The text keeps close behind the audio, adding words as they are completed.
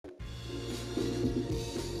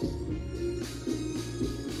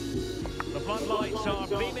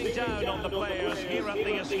lights are beaming down on the players here at the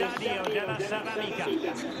Estadio della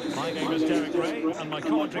Ceramica. My name is Derek Ray, and my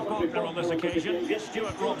commentary partner on this occasion is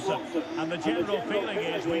Stuart Robson. And the general feeling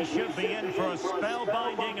is we should be in for a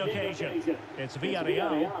spellbinding occasion. It's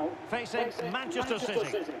Villarreal facing Manchester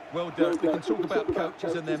City. Well, Derek, we can talk about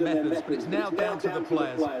coaches and their methods, but it's now down to the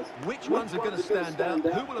players. Which ones are going to stand out,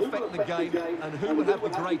 who will affect the game, and who will have the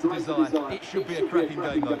greater desire? It should be a cracking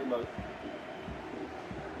game, though.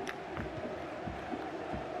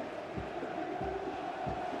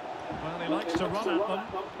 Well, he likes to run at them,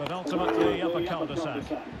 but ultimately up a cul-de-sac.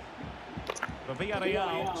 The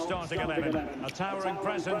Villarreal starting 11. A towering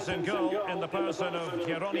presence in goal in the person of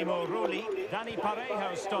Geronimo Rulli. Dani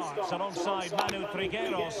Parejo starts alongside Manu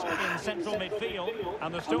Trigueros in central midfield.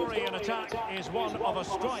 And the story in attack is one of a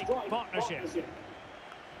strike partnership.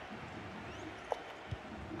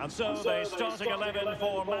 And so the starting 11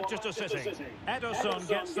 for Manchester City. Ederson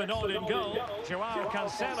gets the nod in goal. Joao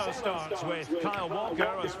Cancelo starts with Kyle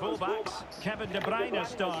Walker as fullbacks. Kevin De Bruyne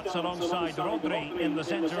starts alongside Rodri in the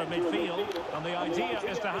centre of midfield. And the idea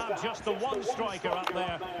is to have just the one striker up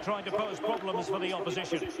there trying to pose problems for the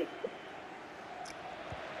opposition.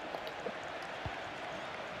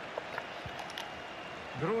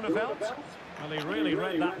 Grunewald. Well, he really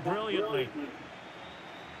read that brilliantly.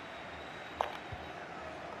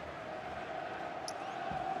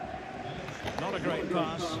 Not a great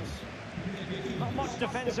pass. Not much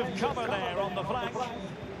defensive cover there on the flank.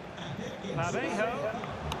 Parejo.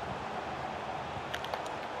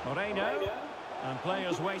 Moreno. And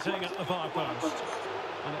players waiting at the far post.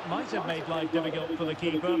 And it might have made life difficult for the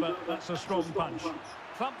keeper, but that's a strong punch.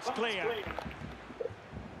 Thumped clear.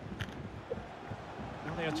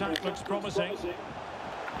 And the attack looks promising.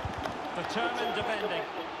 Determined defending.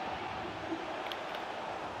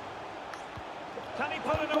 Can he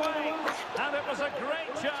put it away? And it was a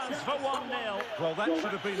great chance for 1-0. Well, that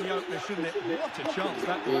should have been the opener, shouldn't it? What a chance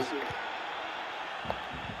that was.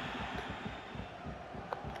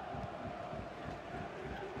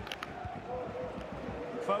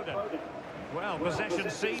 Foden. Well, possession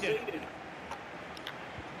ceded.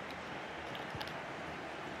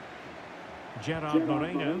 Gerard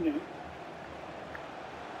Moreno.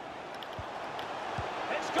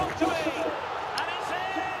 It's got to be.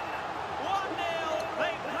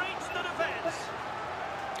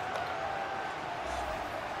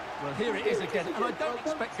 Well, here it is again, and I don't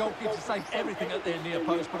expect goalkeepers to save everything at their near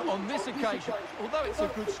post, but on this occasion, although it's a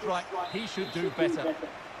good strike, he should do better.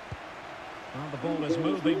 Well, the ball is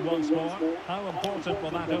moving once more. How important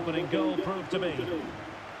will that opening goal prove to be?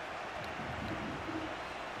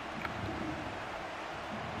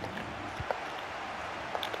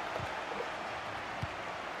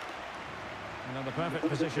 Now the perfect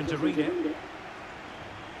position to read it.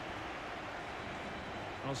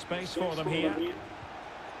 Well, space for them here.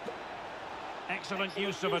 Excellent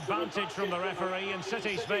use of advantage from the referee in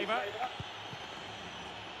City's favour.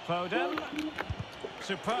 Foden.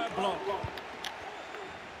 Superb block.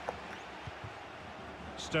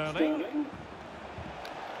 Sterling.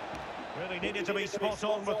 Really needed to be spot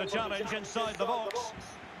on with the challenge inside the box.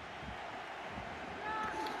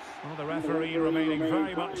 Well, the referee remaining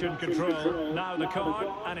very much in control. Now the card,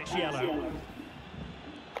 and it's yellow.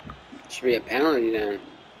 Should be a penalty then.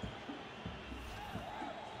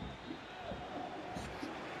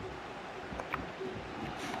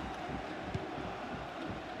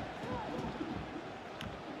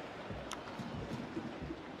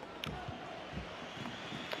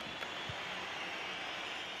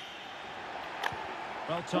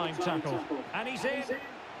 Well-timed tackle. And he's in.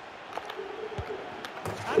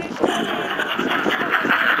 And he's got it.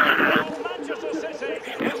 Manchester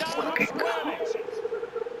City are down on square it.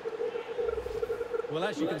 Well,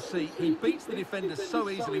 as you can see, he beats the defender so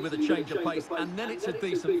easily with a change of pace, and then it's a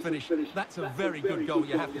decent finish. That's a very good goal,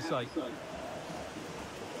 you have to say.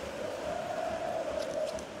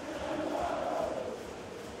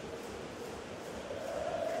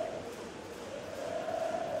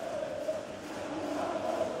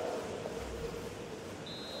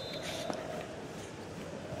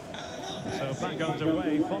 So back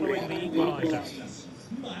underway following the equaliser.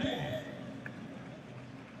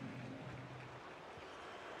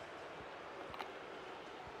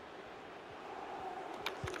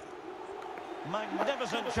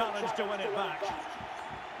 Magnificent challenge to win it back.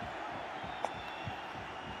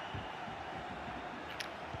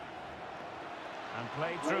 And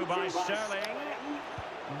played through by Sterling.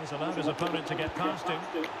 And he's allowed his opponent to get past him.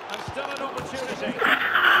 And still an opportunity.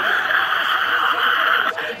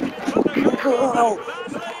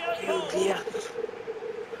 Oh dear.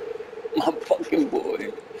 My fucking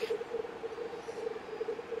boy.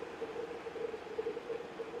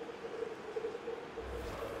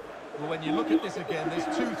 when you look at this again, there's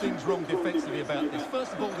two things wrong defensively about this.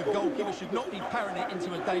 First of all, the goalkeeper should not be parrying it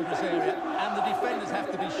into a dangerous area, and the defenders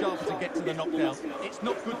have to be sharper to get to the knockdown. It's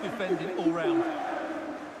not good defending all round.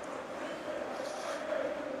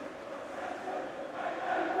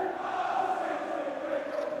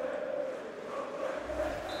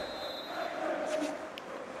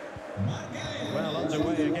 Well,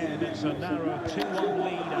 underway again. It's a narrow 2-1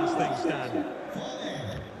 lead as things stand.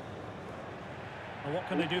 And what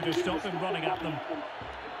can they do to stop him running at them?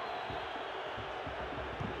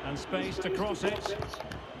 And space to cross it.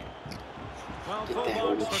 Well,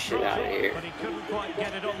 full marks for crossing, but he couldn't quite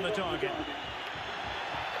get it on the target.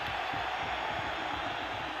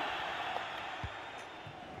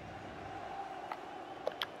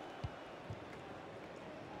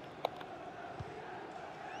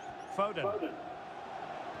 Foden.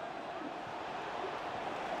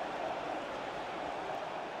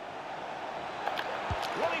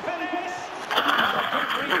 Will he finish?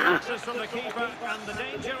 Good reflexes from the keeper and the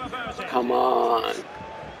danger averted. Come on.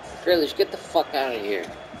 Grealish, get the fuck out of here.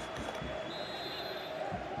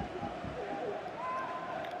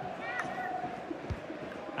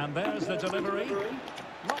 And there's the delivery.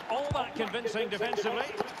 Not all that convincing defensively.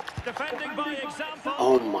 Defending by example.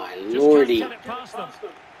 Oh my Just lordy. can't get it past them.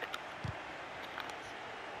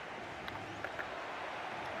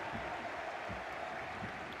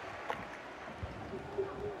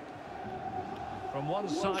 From one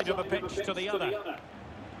side of the pitch to the other.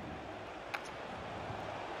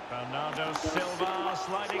 Bernardo Silva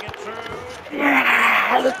sliding it through.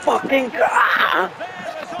 Yeah, let's fucking go.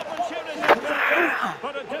 There is opportunity there,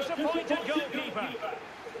 but a disappointed goalkeeper.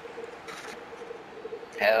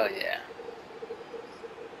 Hell yeah.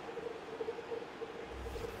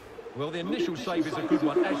 Well, the initial save is a good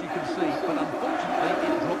one, as you can see, but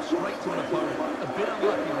unfortunately it dropped straight to an opponent. A bit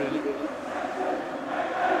unlucky, really.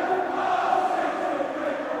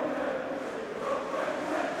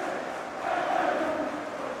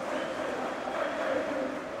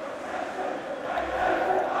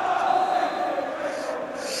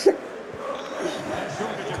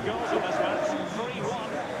 Shortage of goals in this match, 3-1.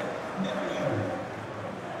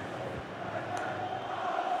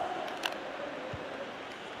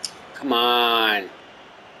 Come on.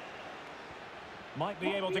 Might be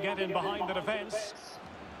able to get in behind the defence.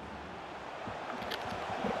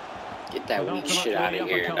 Get that weak shit out of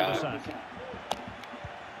here, dog.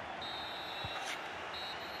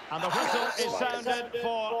 And the whistle is sounded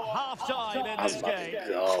for half-time in this game.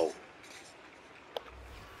 Go.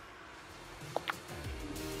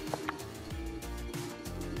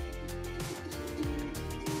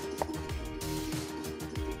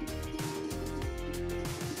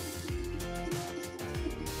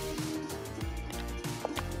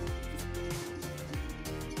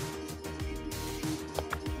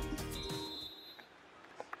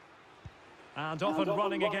 And off and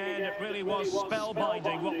running again, it really was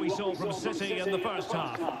spellbinding what we saw from City in the first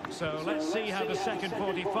half. So let's see how the second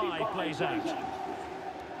 45 plays out.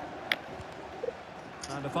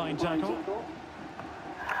 And a fine tackle.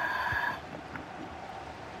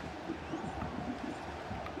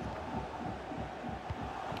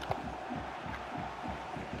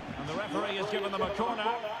 And the referee has given them a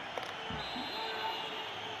corner.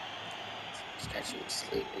 This guy should be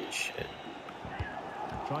sleeping and shit.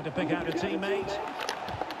 Trying to pick out a teammate.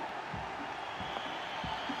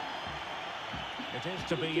 It is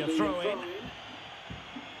to be a throw-in.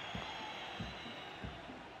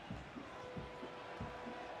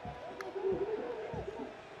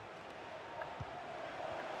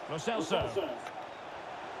 Lo Celso.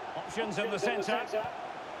 Options in the centre.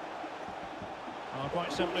 Oh,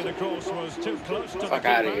 quite simply, the course was too close to the Fuck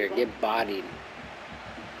out of here. Get bodied.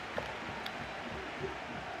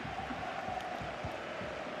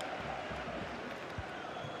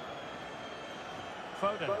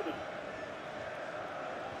 Foden.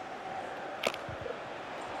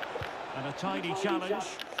 And a tidy challenge.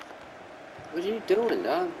 What are you doing,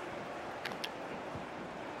 dog?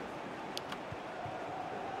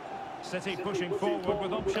 City pushing forward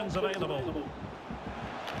with options available.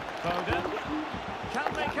 Foden.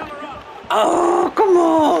 Can they cover up? Oh, come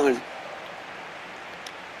on!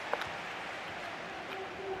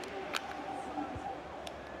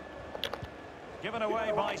 Given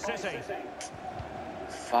away by City.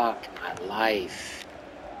 Fuck my life.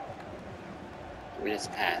 Give me this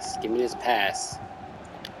pass. Give me this pass.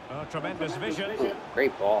 Oh, tremendous vision. Ooh,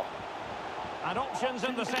 great ball. And options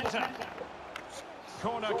in the centre.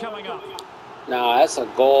 Corner coming up. No, that's a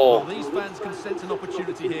goal. Well, these fans can sense an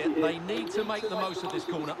opportunity here. They need to make the most of this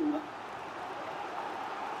corner.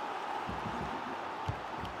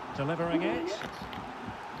 Delivering it.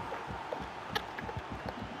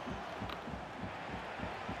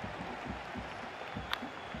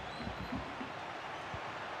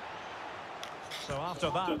 So after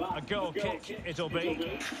that, a goal kick it'll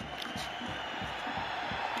be.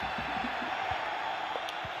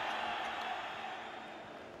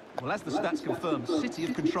 Well, as the stats confirm, City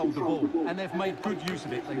have controlled the ball, and they've made good use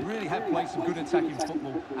of it. They really have played some good attacking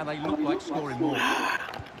football, and they look like scoring more.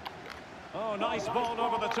 Oh, nice ball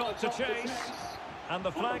over the top to chase. And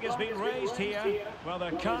the flag has been raised here. Well,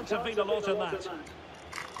 there can't have been a lot in that.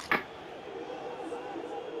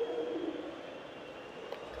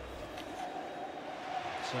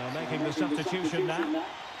 So making the substitution now.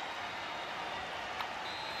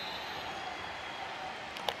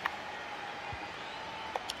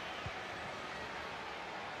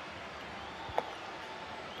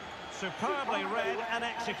 Superbly read and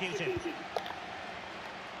executed.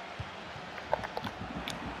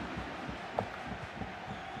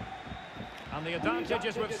 And the advantage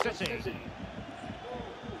is with City.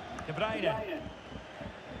 De Bruyne.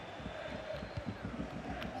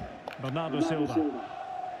 Bernardo Silva.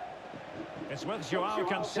 It's with Joao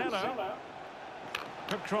Cancelo.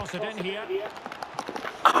 Could cross it in here.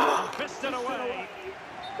 And fisted away.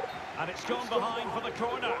 And it's gone behind for the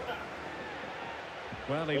corner.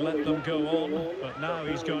 Well, he let them go on, but now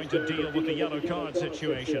he's going to deal with the yellow card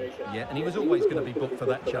situation. Yeah, and he was always going to be booked for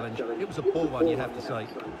that challenge. It was a poor one, you have to say.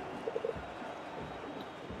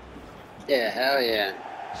 Yeah, hell yeah.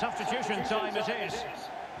 Substitution time it is.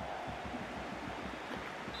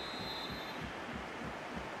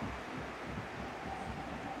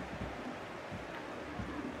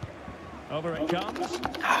 Over it comes,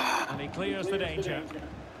 and he clears the danger.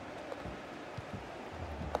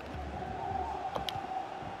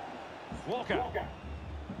 Walker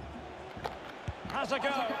has a go,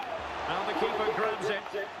 and the keeper grabs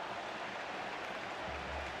it.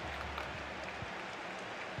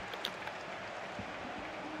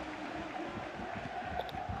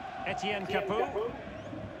 Etienne Capoue.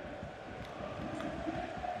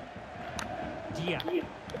 Dia.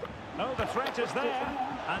 Oh, the threat is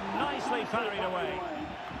there, and nicely parried away.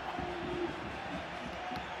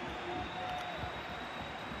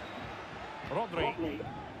 Rodri.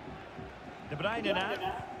 De Bruyne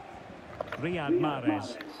now. Riyad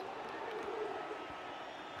Mahrez.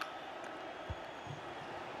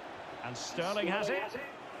 And Sterling has it.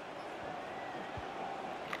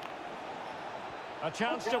 A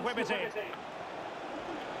chance to whip it in.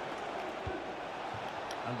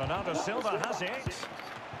 And Bernardo Silva has it.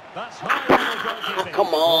 That's high-level goalkeeping.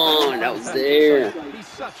 Come on, that was there. He's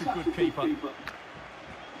such a good keeper.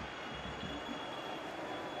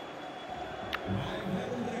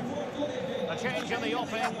 A change in the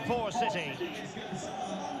offing for City.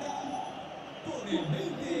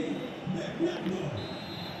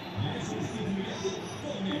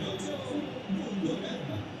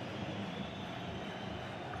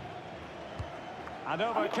 And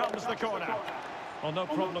over comes the corner. Well, no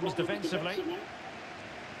problems defensively.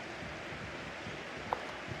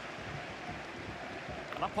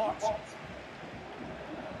 Laporte.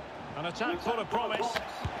 An attack full of promise.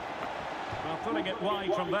 Well, putting it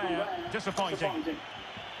wide from there, disappointing.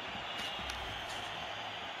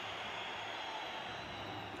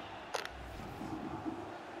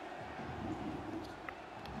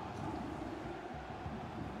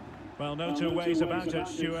 Well, no two ways about it,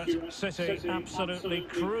 Stuart. City absolutely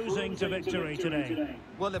cruising to victory today.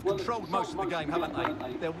 Well, they've controlled most of the game, haven't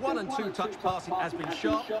they? Their 1- and 2-touch passing has been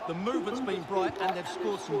sharp, the movement's been bright, and they've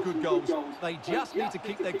scored some good goals. They just need to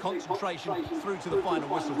keep their concentration through to the final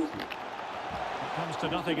whistle. It comes to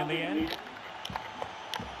nothing in the end.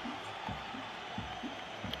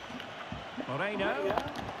 Moreno.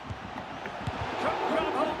 Could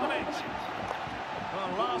grab hold of it. Well,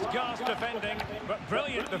 last gasp defending, but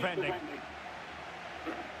brilliant defending.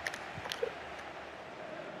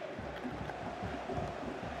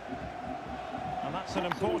 And that's an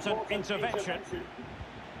important intervention.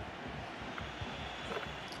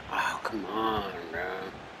 Oh, come on, bro.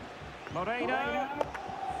 Moreno.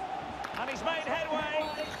 And he's made headway.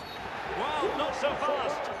 Well, not so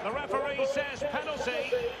fast. The referee says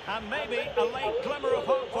penalty, and maybe a late glimmer of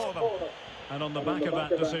hope for them. And on the back of that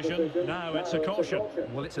decision, now it's a caution.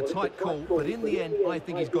 Well, it's a tight call, but in the end, I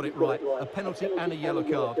think he's got it right. A penalty and a yellow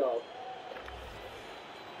card.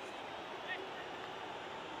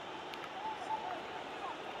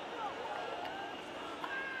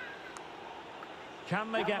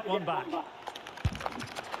 Can they get one back?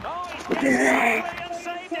 Oh, he's hit slightly and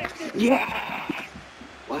saved it. Yeah.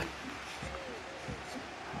 What?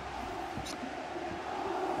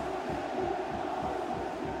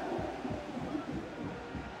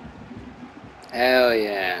 Hell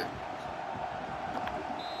yeah.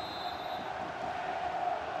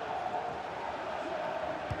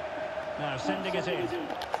 Now sending it in.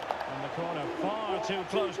 And the corner far too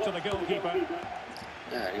close to the goalkeeper.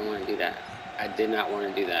 Yeah, I didn't want to do that. I did not want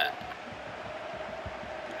to do that.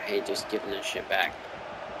 I hate just giving that shit back.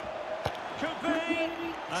 Could be.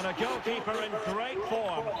 And a goalkeeper in great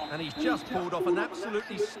form. And he's just pulled off an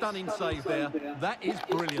absolutely stunning save there. That is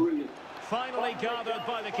brilliant. Finally gathered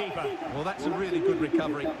by the keeper. Well, that's a really good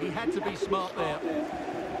recovery. He had to be smart there.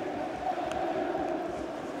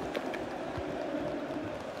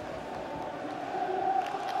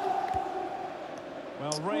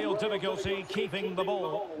 Well, real difficulty keeping the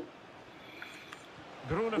ball.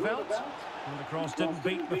 Grunewald. And the cross didn't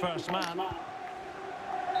beat the first man.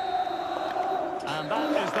 And that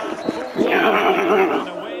is that full time. And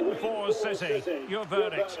a win for City. Your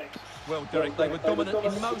verdict? Well, Derek, they were dominant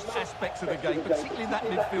in most aspects of the game, particularly in that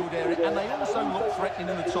midfield area, and they also looked threatening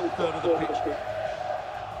in the top third of the pitch.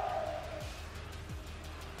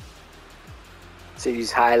 See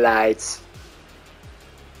these highlights.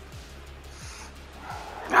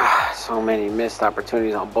 So many missed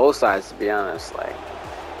opportunities on both sides, to be honest. Like,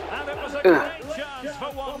 and it was a great chance for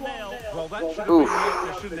 1-0. Well, that should have been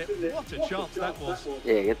the shouldn't it? What a chance that was.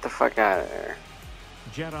 Yeah, get the fuck out of there.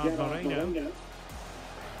 Gerard Moreno.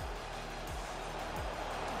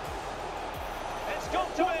 It's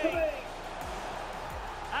got to be.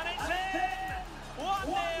 And it's in. 1-0.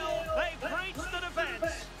 They've breached the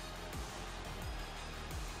defence.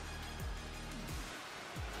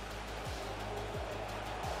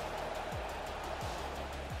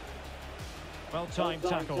 Well-timed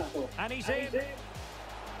tackle. And he's in.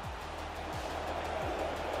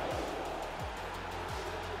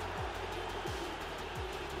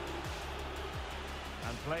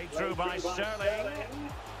 And played through by Sterling.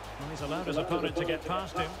 Well, he's allowed his opponent to get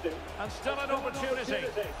past him. And still an opportunity.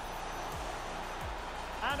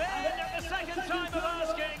 And in at the second time of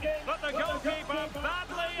asking, but the goalkeeper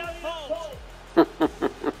badly at fault.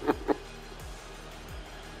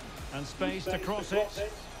 And space to cross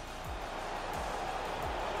it.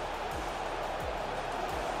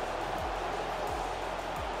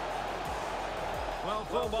 Well,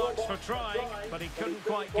 full marks for trying, but he couldn't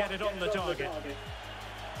quite get it on the target.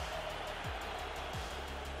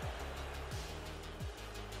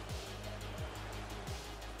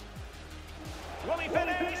 Will he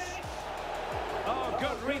finish? Oh,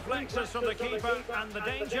 good reflexes from the keeper and the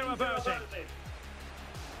danger averted.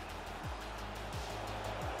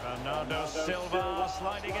 Bernardo Silva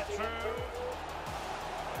sliding it through.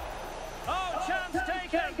 Oh, chance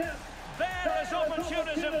taken! There is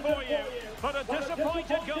opportunism for you, but a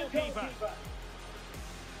disappointed goalkeeper.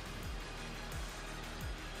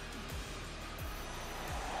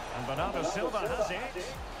 And Bernardo Silva has it.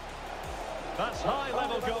 That's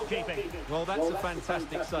high-level goalkeeping. Well, that's a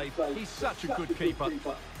fantastic save. He's such a good keeper.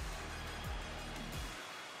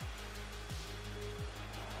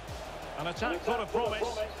 An attack full of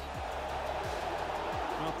promise.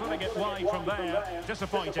 Well, putting it wide from there,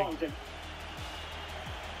 disappointing.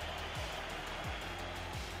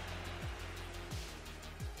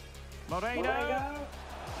 Moreno.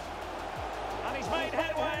 And he's made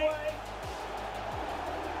headway.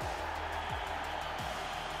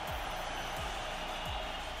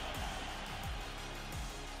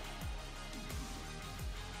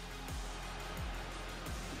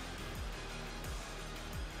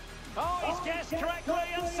 Oh, he's guessed correctly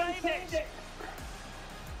and saved it.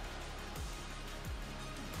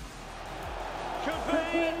 Could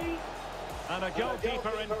be. And a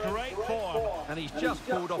goalkeeper in great form. And he's just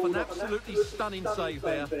pulled off an absolutely stunning save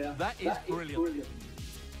there. That is brilliant.